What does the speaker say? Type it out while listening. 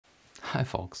Hi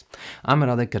folks, I'm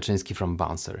Radek Kaczynski from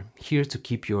Bouncer, here to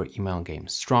keep your email game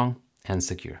strong and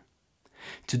secure.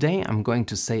 Today I'm going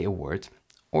to say a word,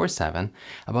 or 7,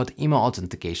 about email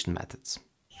authentication methods.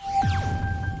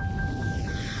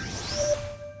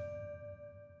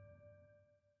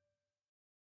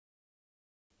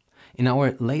 In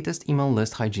our latest email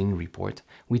list hygiene report,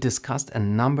 we discussed a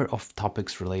number of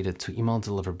topics related to email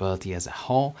deliverability as a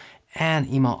whole, and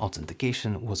email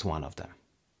authentication was one of them.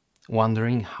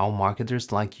 Wondering how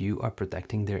marketers like you are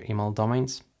protecting their email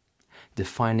domains? The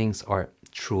findings are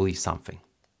truly something.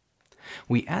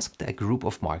 We asked a group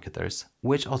of marketers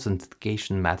which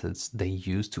authentication methods they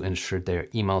use to ensure their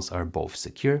emails are both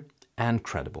secure and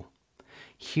credible.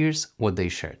 Here's what they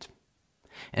shared.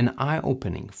 An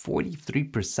eye-opening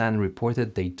 43%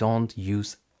 reported they don't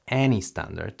use any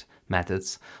standard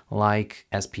methods like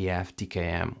SPF,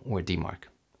 DKIM, or DMARC.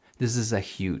 This is a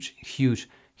huge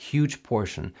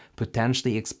portion,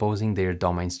 potentially exposing their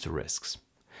domains to risks.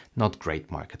 Not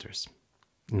great, marketers.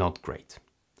 Not great.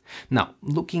 Now,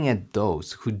 looking at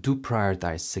those who do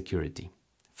prioritize security,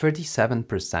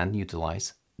 37%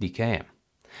 utilize DKIM.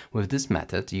 With this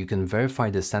method, you can verify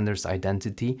the sender's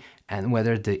identity and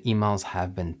whether the emails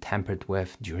have been tampered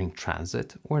with during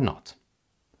transit or not.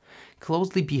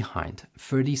 Closely behind,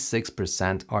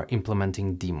 36% are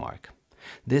implementing DMARC.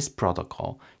 This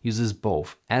protocol uses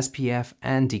both SPF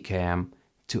and DKIM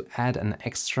to add an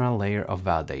extra layer of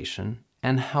validation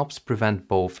and helps prevent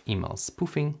both email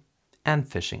spoofing and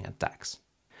phishing attacks.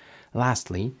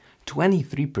 Lastly,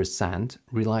 23%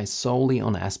 rely solely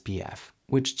on SPF,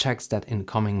 which checks that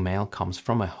incoming mail comes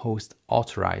from a host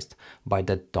authorized by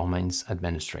the domain's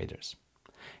administrators.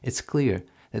 It's clear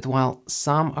that while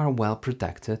some are well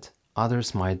protected,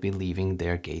 others might be leaving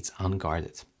their gates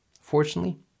unguarded.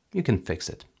 Fortunately, you can fix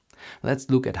it. Let's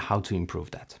look at how to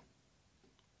improve that.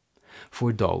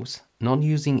 For those not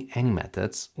using any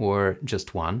methods or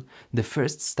just one, the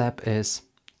first step is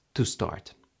to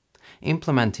start.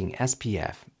 Implementing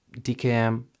SPF,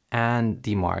 DKIM, and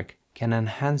DMARC can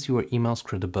enhance your email's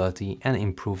credibility and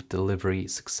improve delivery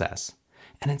success.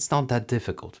 And it's not that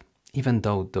difficult, even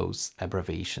though those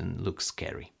abbreviations look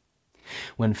scary.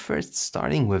 When first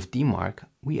starting with DMARC,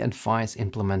 we advise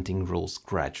implementing rules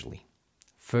gradually.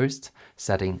 First,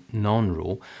 setting known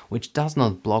rule, which does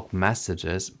not block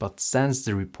messages but sends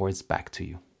the reports back to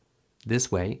you.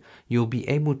 This way, you'll be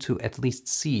able to at least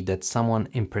see that someone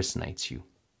impersonates you.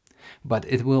 But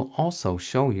it will also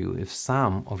show you if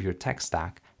some of your tech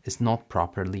stack is not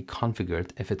properly configured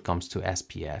if it comes to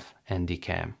SPF and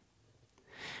DKIM.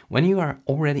 When you are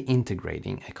already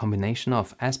integrating a combination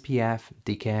of SPF,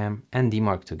 DKIM, and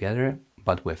DMARC together,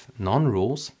 but with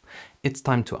non-rules, it's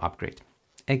time to upgrade.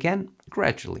 Again,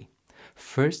 gradually.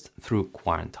 First through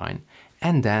quarantine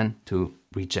and then to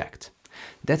reject.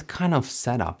 That kind of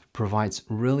setup provides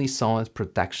really solid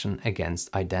protection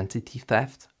against identity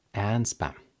theft and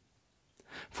spam.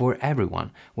 For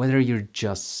everyone, whether you're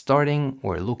just starting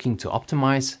or looking to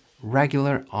optimize,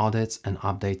 regular audits and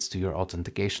updates to your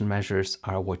authentication measures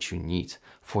are what you need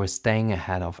for staying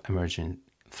ahead of emerging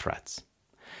threats.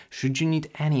 Should you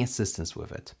need any assistance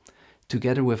with it,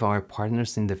 together with our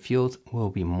partners in the field, we'll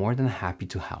be more than happy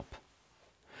to help.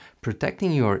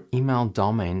 Protecting your email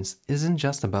domains isn't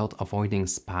just about avoiding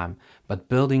spam, but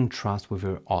building trust with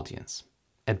your audience.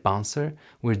 At Bouncer,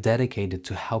 we're dedicated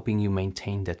to helping you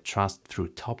maintain that trust through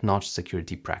top-notch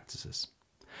security practices.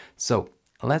 So,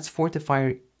 let's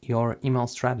fortify your email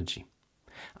strategy.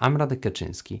 I'm Radek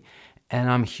Kaczynski, and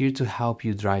I'm here to help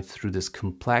you drive through this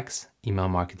complex email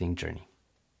marketing journey.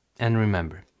 And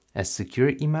remember, a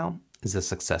secure email is a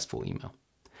successful email.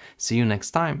 See you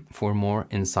next time for more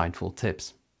insightful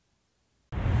tips.